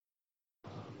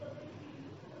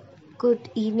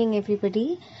Good evening,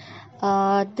 everybody.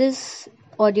 This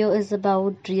audio is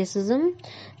about racism.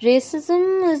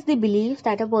 Racism is the belief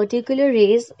that a particular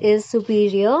race is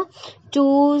superior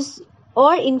to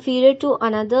or inferior to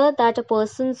another, that a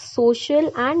person's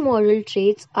social and moral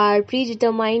traits are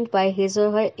predetermined by his or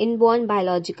her inborn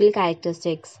biological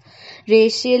characteristics.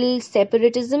 Racial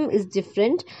separatism is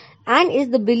different and is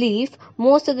the belief,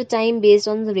 most of the time based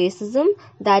on the racism,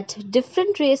 that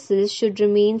different races should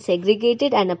remain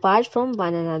segregated and apart from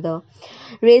one another.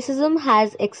 Racism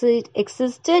has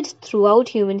existed throughout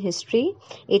human history.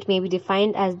 It may be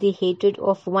defined as the hatred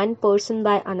of one person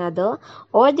by another,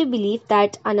 or the belief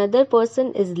that another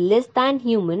person is less than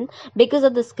human because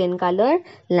of the skin color,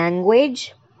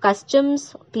 language,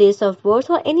 customs, place of birth,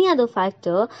 or any other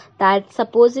factor that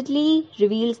supposedly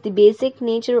reveals the basic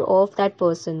nature of that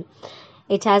person.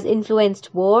 It has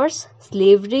influenced wars,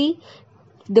 slavery,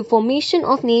 the formation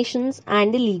of nations,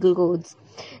 and the legal codes.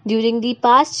 During the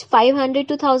past 500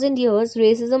 to 1000 years,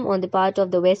 racism on the part of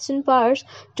the Western powers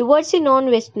towards the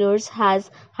non-Westerners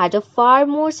has had a far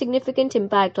more significant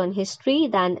impact on history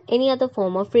than any other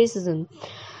form of racism.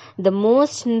 The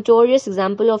most notorious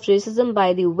example of racism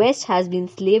by the West has been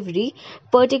slavery,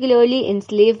 particularly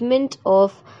enslavement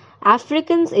of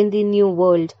Africans in the New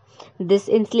World. This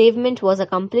enslavement was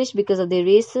accomplished because of the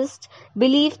racist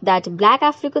belief that black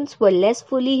Africans were less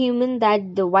fully human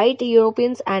than the white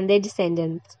Europeans and their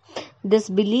descendants. This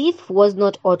belief was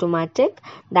not automatic,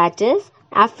 that is,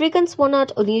 Africans were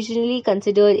not originally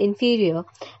considered inferior.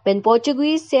 When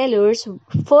Portuguese sailors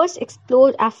first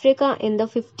explored Africa in the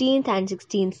 15th and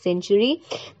 16th century,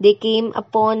 they came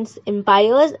upon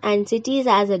empires and cities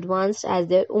as advanced as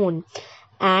their own,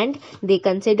 and they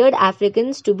considered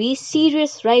Africans to be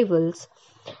serious rivals.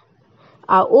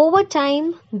 Over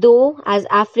time, though, as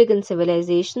African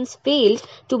civilizations failed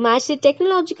to match the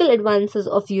technological advances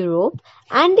of Europe,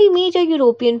 and the major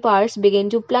European powers began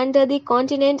to plunder the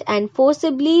continent and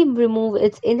forcibly remove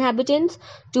its inhabitants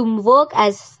to work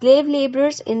as slave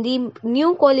laborers in the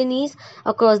new colonies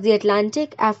across the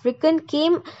Atlantic, African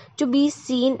came to be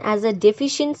seen as a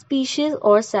deficient species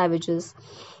or savages.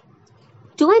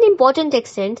 To an important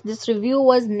extent, this review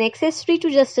was necessary to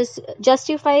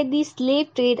justify the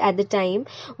slave trade at the time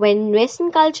when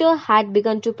Western culture had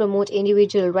begun to promote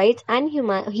individual rights and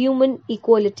human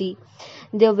equality.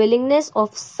 The willingness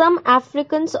of some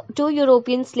Africans to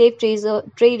European slave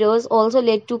traders also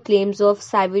led to claims of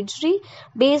savagery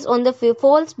based on the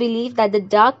false belief that the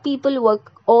dark people were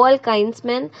all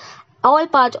kindsmen, all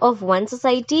part of one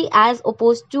society, as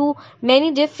opposed to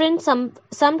many different,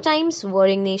 sometimes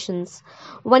warring nations.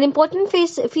 One important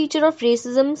feature of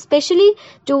racism, especially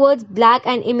towards black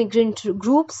and immigrant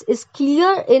groups, is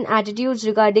clear in attitudes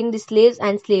regarding the slaves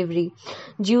and slavery.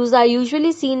 Jews are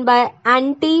usually seen by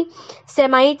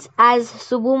anti-Semites as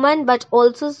subhuman but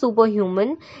also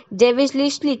superhuman,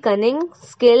 devilishly cunning,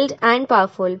 skilled, and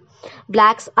powerful.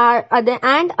 Blacks are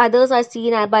others are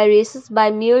seen by racists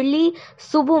by merely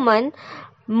subhuman,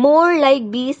 more like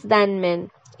beasts than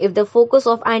men. If the focus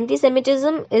of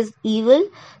anti-Semitism is evil,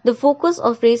 the focus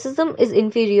of racism is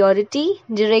inferiority,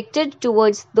 directed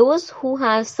towards those who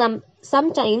have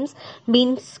sometimes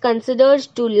been considered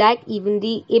to lack even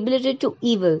the ability to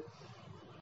evil.